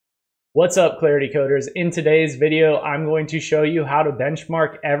What's up, Clarity Coders? In today's video, I'm going to show you how to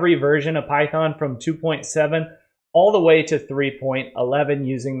benchmark every version of Python from 2.7 all the way to 3.11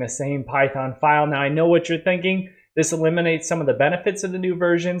 using the same Python file. Now, I know what you're thinking. This eliminates some of the benefits of the new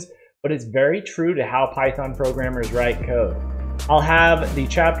versions, but it's very true to how Python programmers write code. I'll have the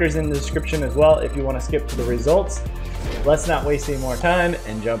chapters in the description as well if you want to skip to the results. Let's not waste any more time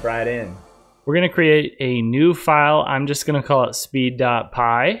and jump right in. We're going to create a new file. I'm just going to call it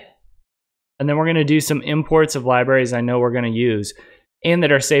speed.py. And then we're going to do some imports of libraries I know we're going to use and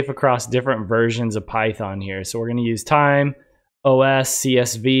that are safe across different versions of Python here. So we're going to use time, OS,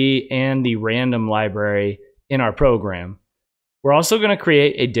 CSV, and the random library in our program. We're also going to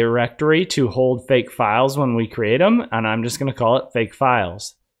create a directory to hold fake files when we create them, and I'm just going to call it fake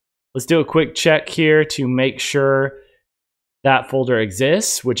files. Let's do a quick check here to make sure that folder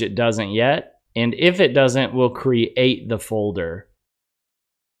exists, which it doesn't yet. And if it doesn't, we'll create the folder.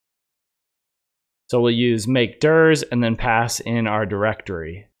 So we'll use make dirs and then pass in our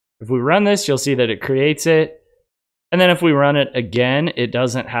directory. If we run this, you'll see that it creates it. And then if we run it again, it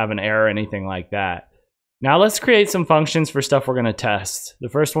doesn't have an error or anything like that. Now let's create some functions for stuff we're going to test. The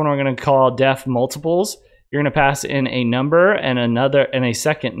first one we're going to call def multiples. You're going to pass in a number and a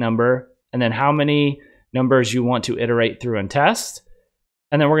second number, and then how many numbers you want to iterate through and test.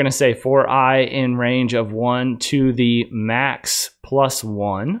 And then we're going to say for I in range of 1 to the max plus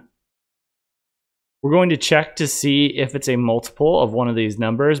 1. We're going to check to see if it's a multiple of one of these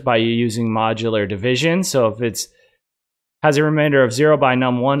numbers by using modular division. So if it has a remainder of 0 by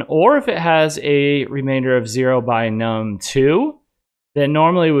num1, or if it has a remainder of 0 by num2, then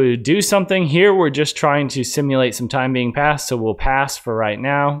normally we would do something. Here we're just trying to simulate some time being passed, so we'll pass for right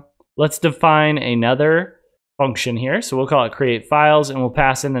now. Let's define another function here. So we'll call it create files, and we'll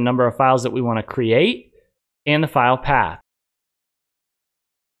pass in the number of files that we want to create and the file path.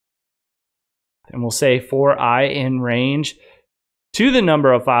 And we'll say for I in range to the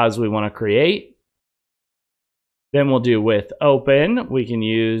number of files we want to create. Then we'll do with open. We can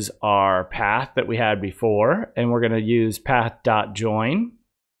use our path that we had before, and we're going to use path.join.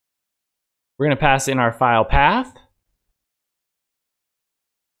 We're going to pass in our file path.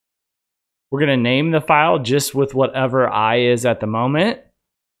 We're going to name the file just with whatever I is at the moment.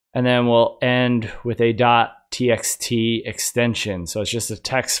 And then we'll end with a .txt extension. So it's just a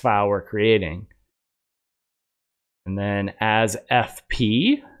text file we're creating. And then as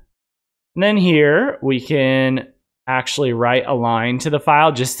fp. And then here we can actually write a line to the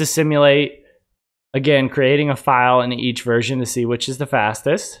file just to simulate, again, creating a file in each version to see which is the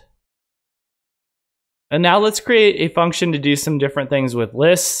fastest. And now let's create a function to do some different things with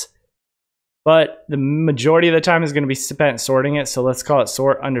lists. But the majority of the time is going to be spent sorting it. So let's call it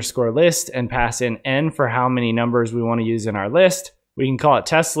sort underscore list and pass in n for how many numbers we want to use in our list. We can call it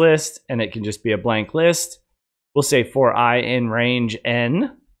test list, and it can just be a blank list. We'll say for I in range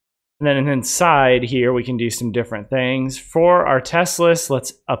n. And then inside here, we can do some different things. For our test list,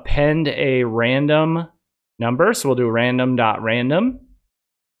 let's append a random number. So we'll do random.random.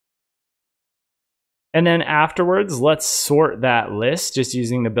 And then afterwards, let's sort that list just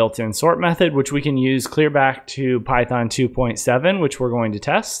using the built-in sort method, which we can use clear back to Python 2.7, which we're going to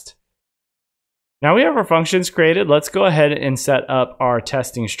test. Now we have our functions created. Let's go ahead and set up our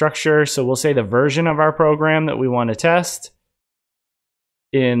testing structure. So we'll say the version of our program that we want to test.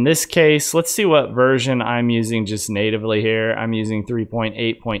 In this case, let's see what version I'm using just natively here. I'm using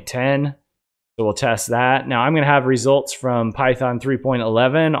 3.8.10. So we'll test that. Now I'm going to have results from Python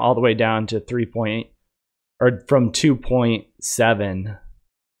 3.11 all the way down to from 2.7.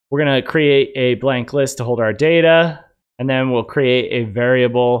 We're going to create a blank list to hold our data, and then we'll create a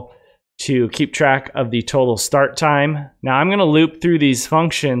variable to keep track of the total start time. Now I'm going to loop through these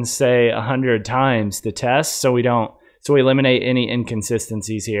functions, say 100 times to test, so we eliminate any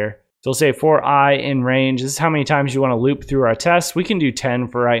inconsistencies here. So we'll say for I in range, this is how many times you want to loop through our tests. We can do 10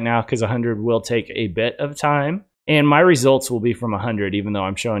 for right now because 100 will take a bit of time. And my results will be from 100, even though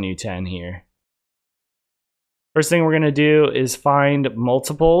I'm showing you 10 here. First thing we're going to do is find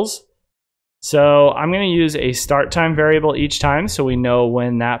multiples. So I'm going to use a start time variable each time so we know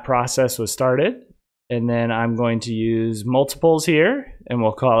when that process was started. And then I'm going to use multiples here, and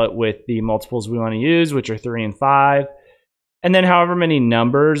we'll call it with the multiples we want to use, which are 3 and 5. And then however many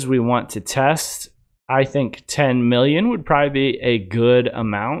numbers we want to test. I think 10 million would probably be a good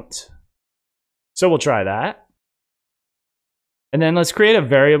amount. So we'll try that. And then let's create a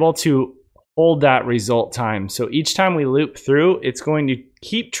variable to hold that result time. So each time we loop through, it's going to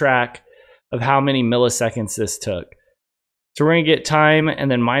keep track of how many milliseconds this took. So we're going to get time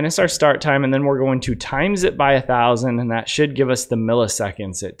and then minus our start time, and then we're going to times it by 1,000, and that should give us the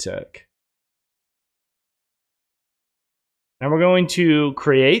milliseconds it took. Now we're going to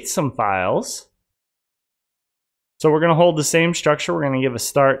create some files. So we're going to hold the same structure. We're going to give a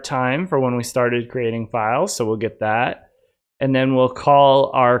start time for when we started creating files, so we'll get that. And then we'll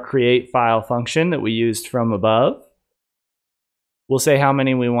call our create file function that we used from above. We'll say how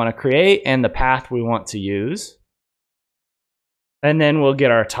many we want to create and the path we want to use. And then we'll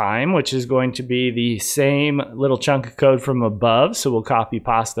get our time, which is going to be the same little chunk of code from above. So we'll copy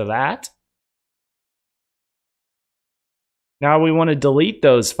pasta that. Now we want to delete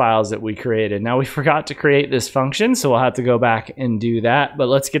those files that we created. Now we forgot to create this function, so we'll have to go back and do that. But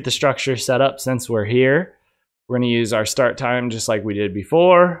let's get the structure set up since we're here. We're going to use our start time just like we did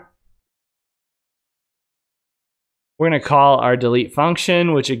before. We're going to call our delete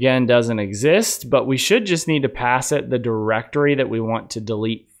function, which again doesn't exist, but we should just need to pass it the directory that we want to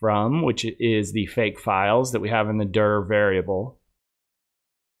delete from, which is the fake files that we have in the dir variable.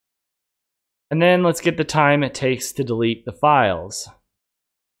 And then let's get the time it takes to delete the files.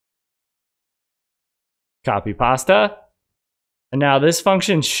 Copy pasta. And now this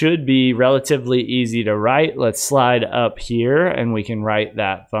function should be relatively easy to write. Let's slide up here and we can write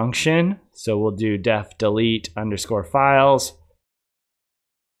that function. So we'll do def delete underscore files.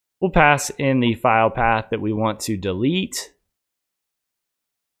 We'll pass in the file path that we want to delete.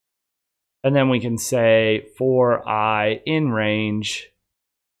 And then we can say for I in range,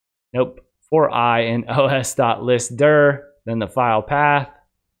 for I in os.listdir, then the file path.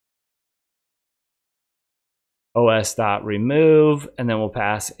 os.remove, and then we'll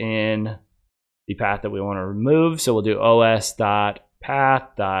pass in the path that we want to remove. So we'll do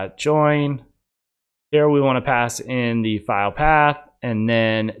os.path.join. Here we want to pass in the file path and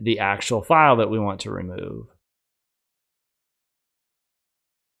then the actual file that we want to remove.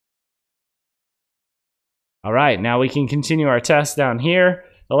 All right, now we can continue our test down here.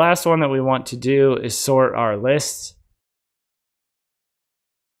 The last one that we want to do is sort our lists.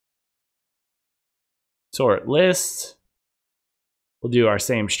 Sort lists. We'll do our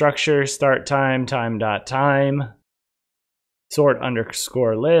same structure, start time, time.time, sort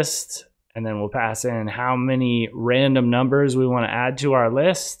underscore list, and then we'll pass in how many random numbers we want to add to our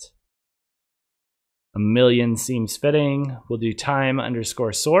list. 1,000,000 seems fitting. We'll do time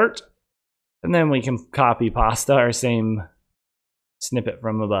underscore sort, and then we can copy pasta our same snippet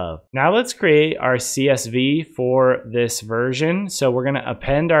from above. Now let's create our CSV for this version. So we're going to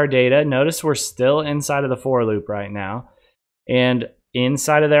append our data. Notice we're still inside of the for loop right now. And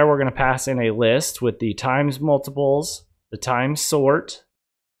inside of there, we're going to pass in a list with the times multiples, the time sort,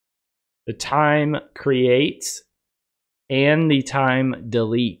 the time create, and the time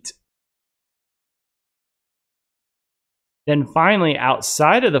delete. Then finally,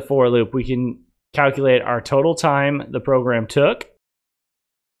 outside of the for loop, we can calculate our total time the program took.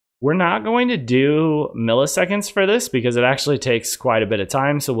 We're not going to do milliseconds for this because it actually takes quite a bit of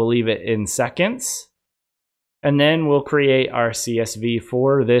time, so we'll leave it in seconds. And then we'll create our CSV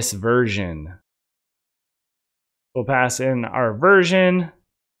for this version. We'll pass in our version.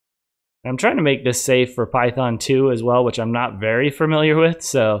 I'm trying to make this safe for Python 2 as well, which I'm not very familiar with,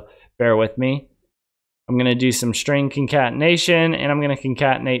 so bear with me. I'm going to do some string concatenation, and I'm going to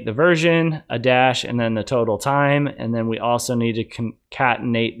concatenate the version, a dash, and then the total time. And then we also need to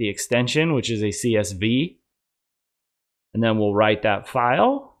concatenate the extension, which is a CSV. And then we'll write that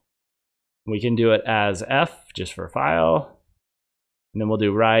file. We can do it as F, just for file. And then we'll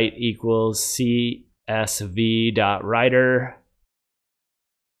do write equals csv.writer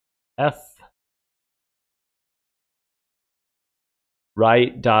F.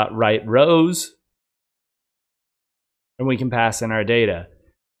 Write rows. And we can pass in our data.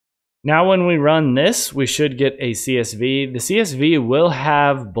 Now when we run this, we should get a CSV. The CSV will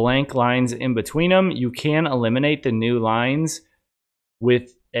have blank lines in between them. You can eliminate the new lines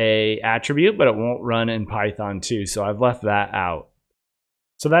with an attribute, but it won't run in Python 2, so I've left that out.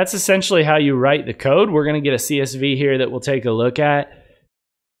 So that's essentially how you write the code. We're going to get a CSV here that we'll take a look at.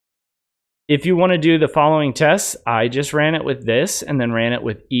 If you want to do the following tests, I just ran it with this and then ran it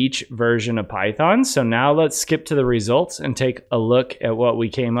with each version of Python. So now let's skip to the results and take a look at what we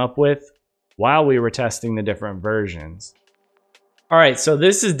came up with while we were testing the different versions. All right, so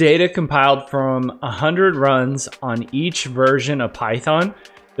this is data compiled from 100 runs on each version of Python.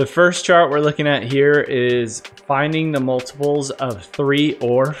 The first chart we're looking at here is finding the multiples of 3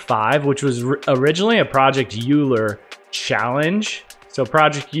 or 5, which was originally a Project Euler challenge. So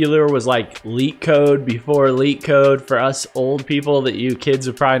Project Euler was like leak code before leak code for us old people that you kids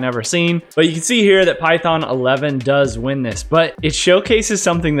have probably never seen. But you can see here that Python 11 does win this, but it showcases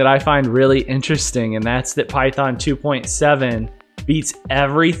something that I find really interesting, and that's that Python 2.7 beats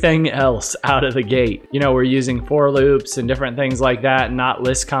everything else out of the gate. You know, we're using for loops and different things like that, not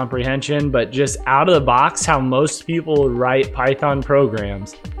list comprehension, but just out of the box, how most people write Python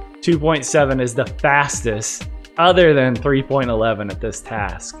programs. 2.7 is the fastest other than 3.11 at this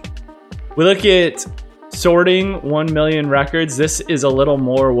task. We look at sorting 1 million records. This is a little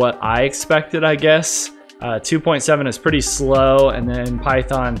more what I expected, I guess. 2.7 is pretty slow, and then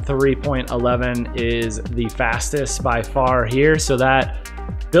Python 3.11 is the fastest by far here. So that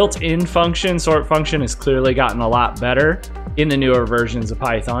built-in function, sort function, has clearly gotten a lot better in the newer versions of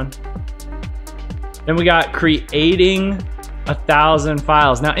Python. Then we got creating 1,000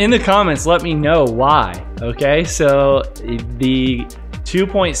 files. Now in the comments, let me know why, okay? So the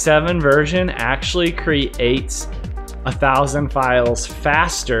 2.7 version actually creates 1,000 files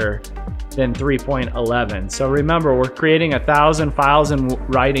faster than 3.11. So remember, we're creating 1,000 files and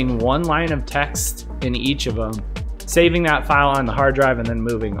writing one line of text in each of them, saving that file on the hard drive and then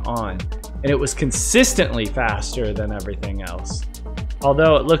moving on. And it was consistently faster than everything else.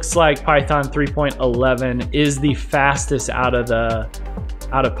 Although it looks like Python 3.11 is the fastest out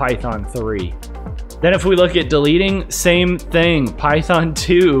of Python 3. Then if we look at deleting, same thing. Python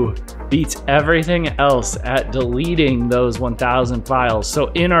 2 beats everything else at deleting those 1,000 files. So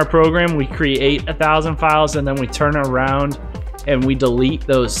in our program, we create 1,000 files and then we turn around and we delete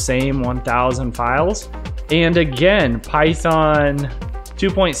those same 1,000 files. And again, Python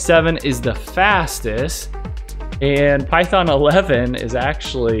 2.7 is the fastest, and Python 11 is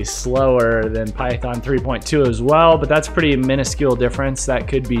actually slower than Python 3.2 as well, but that's pretty minuscule difference. That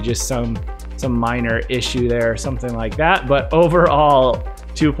could be just some minor issue there, something like that. But overall,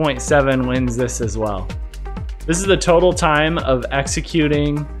 2.7 wins this as well. This is the total time of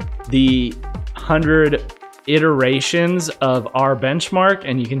executing the 100 iterations of our benchmark,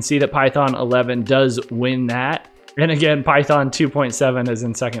 and you can see that Python 11 does win that. And again, Python 2.7 is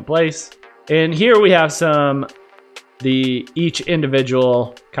in second place. And here we have each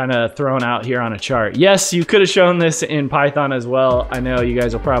individual kind of thrown out here on a chart. Yes, you could have shown this in Python as well. I know you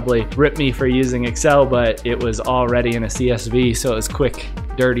guys will probably rip me for using Excel, but it was already in a CSV, so it was quick,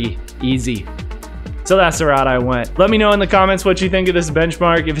 dirty, easy. So that's the route I went. Let me know in the comments what you think of this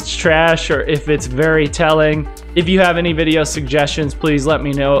benchmark, if it's trash or if it's very telling. If you have any video suggestions, please let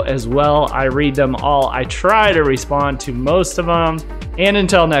me know as well. I read them all. I try to respond to most of them. And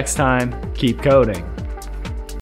until next time, keep coding.